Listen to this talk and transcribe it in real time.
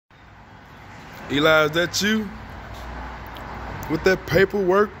Eli, is that you? With that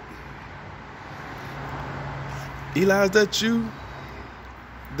paperwork? Eli, is that you?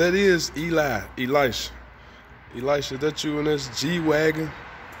 That is Eli, Elisha. Elisha, is that you in this G-Wagon?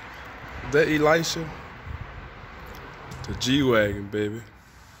 Is that Elisha? The G-Wagon, baby.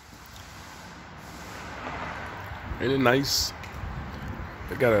 Ain't it nice?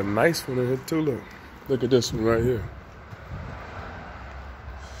 They got a nice one in here too, look. Look at this one right here.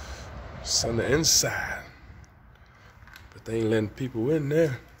 It's on the inside. But they ain't letting people in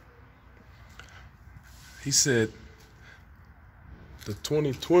there. He said the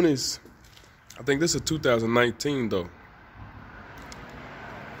 2020s, I think this is 2019 though.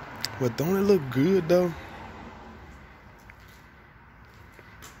 But don't it look good though?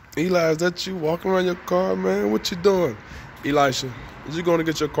 Eli, is that you walking around your car, man? What you doing? Elisha, is you going to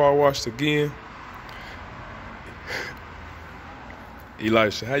get your car washed again?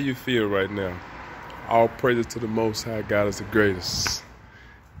 Elisha, how you feel right now? All praises to the Most High, God is the greatest.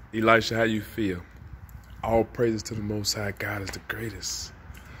 Elisha, how you feel? All praises to the Most High, God is the greatest.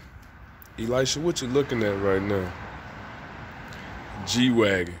 Elisha, what you looking at right now?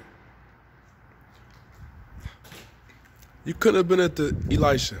 G-Wagon. You couldn't have been at the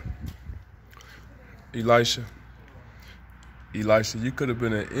Elisha. Elisha, you could have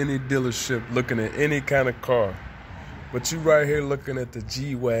been at any dealership looking at any kind of car. But you right here looking at the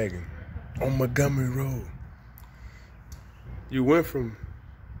G-Wagon on Montgomery Road. You went from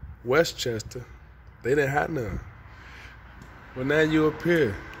Westchester. They didn't have none. But now you up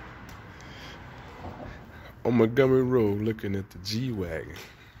here on Montgomery Road looking at the G-Wagon.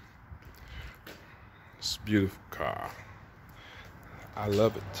 It's a beautiful car. I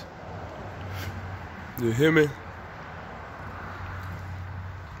love it. You hear me?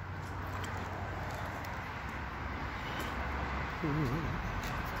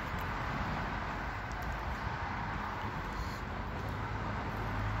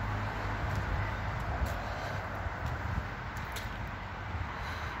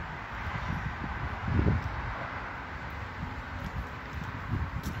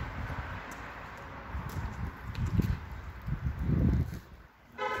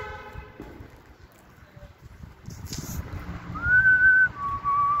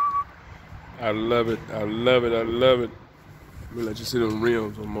 I love it, I love it, I love it. Let me let you see them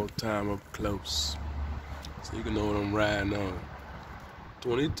rims one more time up close. So you can know what I'm riding on.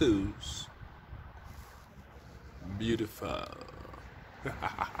 22s. Beautiful.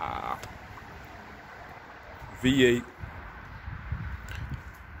 V8.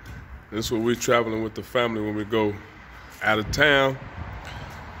 This is what we're traveling with the family when we go out of town.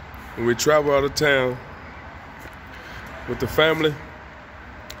 When we travel out of town with the family,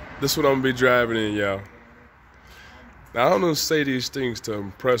 this is what I'm gonna be driving in, y'all. Now, I don't say these things to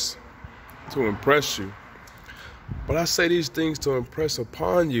impress you, but I say these things to impress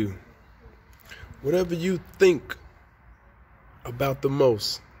upon you. Whatever you think about the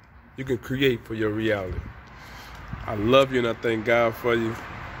most, you can create for your reality. I love you and I thank God for you.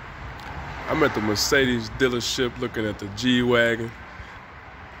 I'm at the Mercedes dealership looking at the G-Wagon.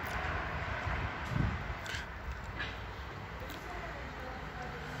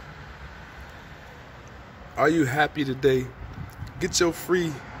 Are you happy today? Get your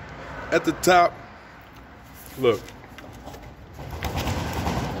free at the top. Look,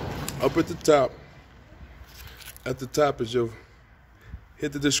 up at the top. At the top is your,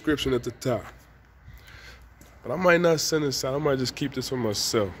 hit the description at the top. But I might not send this out. I might just keep this for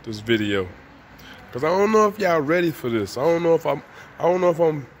myself, this video. Cause I don't know if y'all ready for this. I don't know if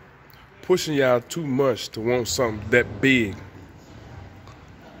I'm pushing y'all too much to want something that big.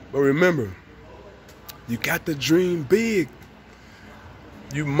 But remember, you got to dream big.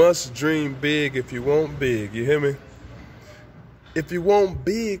 You must dream big if you want big. You hear me? If you want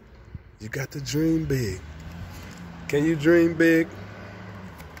big, you got to dream big. Can you dream big?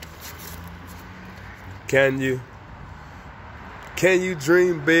 Can you? Can you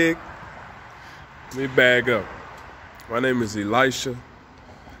dream big? Let me bag up. My name is Elisha.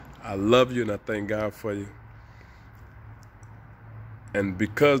 I love you and I thank God for you. And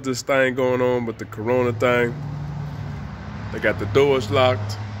because this thing going on with the corona thing, they got the doors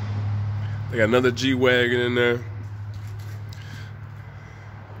locked. They got another G-Wagon in there.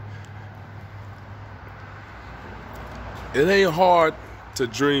 It ain't hard to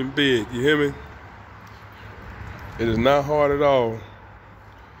dream big, you hear me? It is not hard at all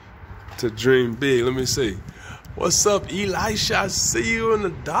to dream big. Let me see. What's up, Elisha? I see you in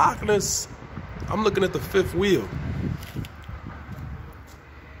the darkness. I'm looking at the fifth wheel.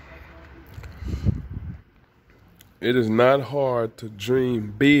 It is not hard to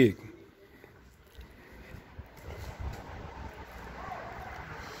dream big.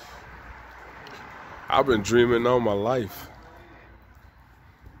 I've been dreaming all my life.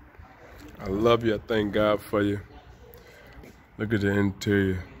 I love you. I thank God for you. Look at the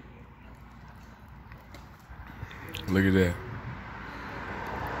interior. Look at that.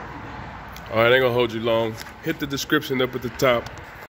 All right, I ain't gonna hold you long. Hit the description up at the top.